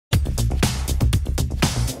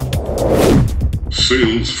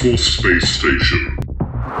Salesforce Space Station.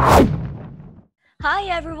 Hi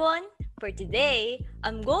everyone! For today,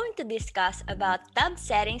 I'm going to discuss about tab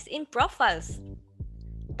settings in profiles.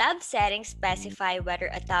 Tab settings specify whether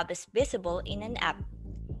a tab is visible in an app.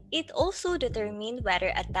 It also determines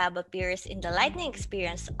whether a tab appears in the Lightning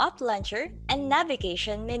Experience App Launcher and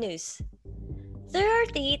navigation menus. There are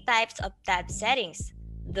three types of tab settings.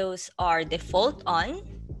 Those are default on,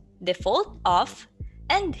 default off,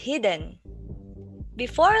 and hidden.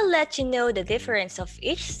 Before I let you know the difference of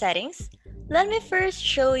each settings, let me first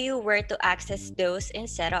show you where to access those in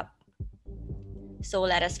Setup. So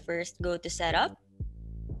let us first go to Setup.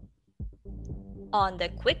 On the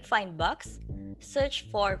Quick Find box, search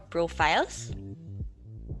for Profiles.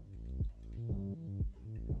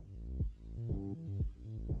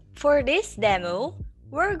 For this demo,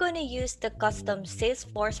 we're going to use the custom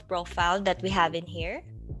Salesforce profile that we have in here.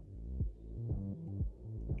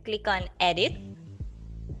 Click on Edit.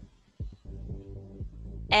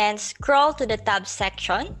 And scroll to the tab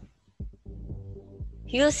section.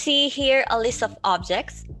 You'll see here a list of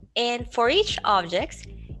objects, and for each object,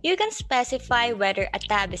 you can specify whether a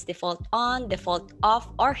tab is default on, default off,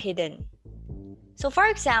 or hidden. So for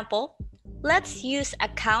example, let's use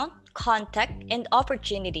Account, Contact, and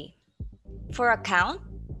Opportunity. For Account,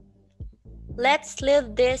 let's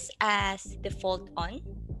leave this as default on.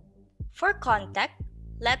 For Contact,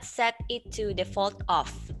 let's set it to default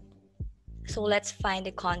off. So let's find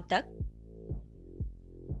the contact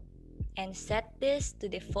and set this to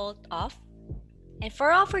default off. And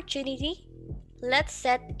for opportunity, let's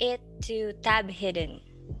set it to tab hidden.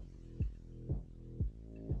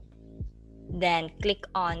 Then click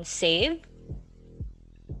on save.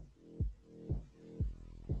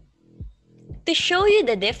 To show you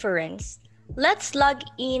the difference, let's log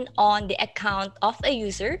in on the account of a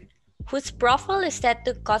user whose profile is set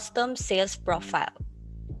to custom sales profile.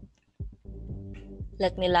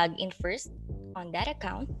 Let me log in first on that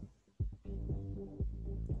account.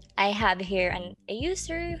 I have here a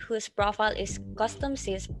user whose profile is custom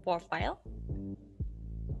sales profile.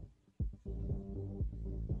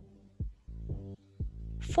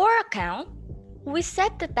 For account, we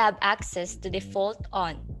set the tab access to default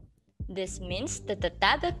on. This means that the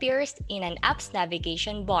tab appears in an app's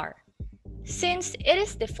navigation bar. Since it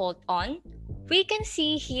is default on, we can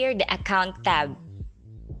see here the account tab.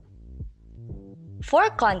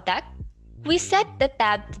 For contact, we set the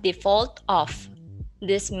tab to default off.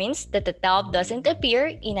 This means that the tab doesn't appear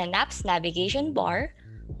in an app's navigation bar,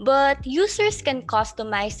 but users can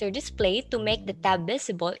customize their display to make the tab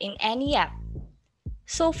visible in any app.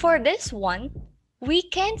 So for this one, we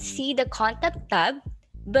can't see the contact tab,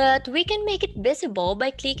 but we can make it visible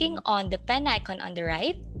by clicking on the pen icon on the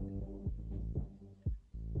right.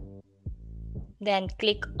 Then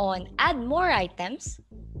click on Add More Items.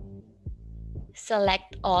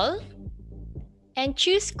 Select all and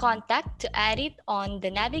choose Contact to add it on the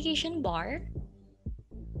navigation bar.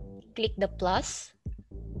 Click the plus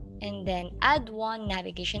and then add one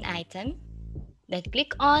navigation item. Then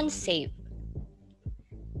click on Save.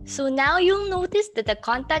 So now you'll notice that the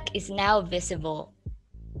contact is now visible.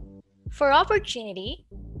 For opportunity,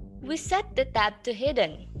 we set the tab to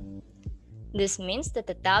hidden. This means that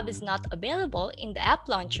the tab is not available in the app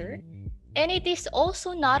launcher, and it is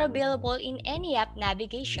also not available in any app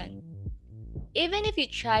navigation. Even if you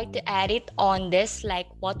try to add it on this like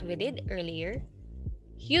what we did earlier,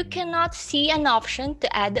 you cannot see an option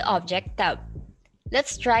to add the object tab.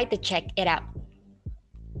 Let's try to check it out.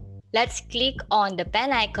 Let's click on the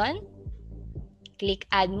pen icon, click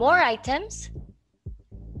Add More Items,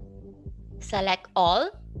 select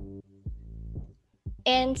all,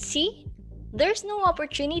 and see, there's no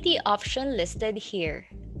opportunity option listed here.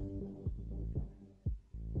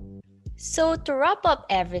 So to wrap up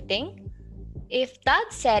everything, if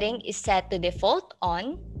tab setting is set to default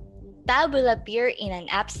on, tab will appear in an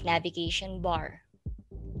app's navigation bar.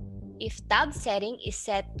 If tab setting is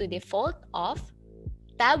set to default off,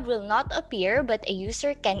 tab will not appear but a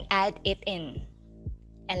user can add it in.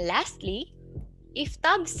 And lastly, if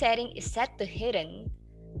tab setting is set to hidden,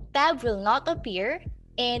 tab will not appear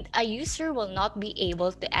and a user will not be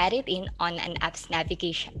able to add it in on an app's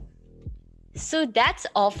navigation. So that's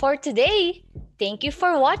all for today. Thank you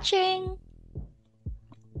for watching.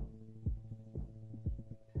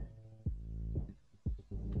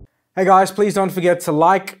 Hey guys, please don't forget to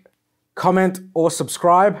like, comment, or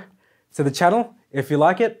subscribe to the channel if you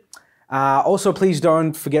like it. Also, please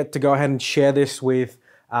don't forget to go ahead and share this with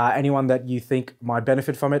anyone that you think might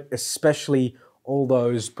benefit from it, especially all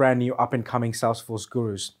those brand new up and coming Salesforce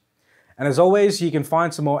gurus. And as always, you can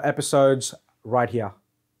find some more episodes right here.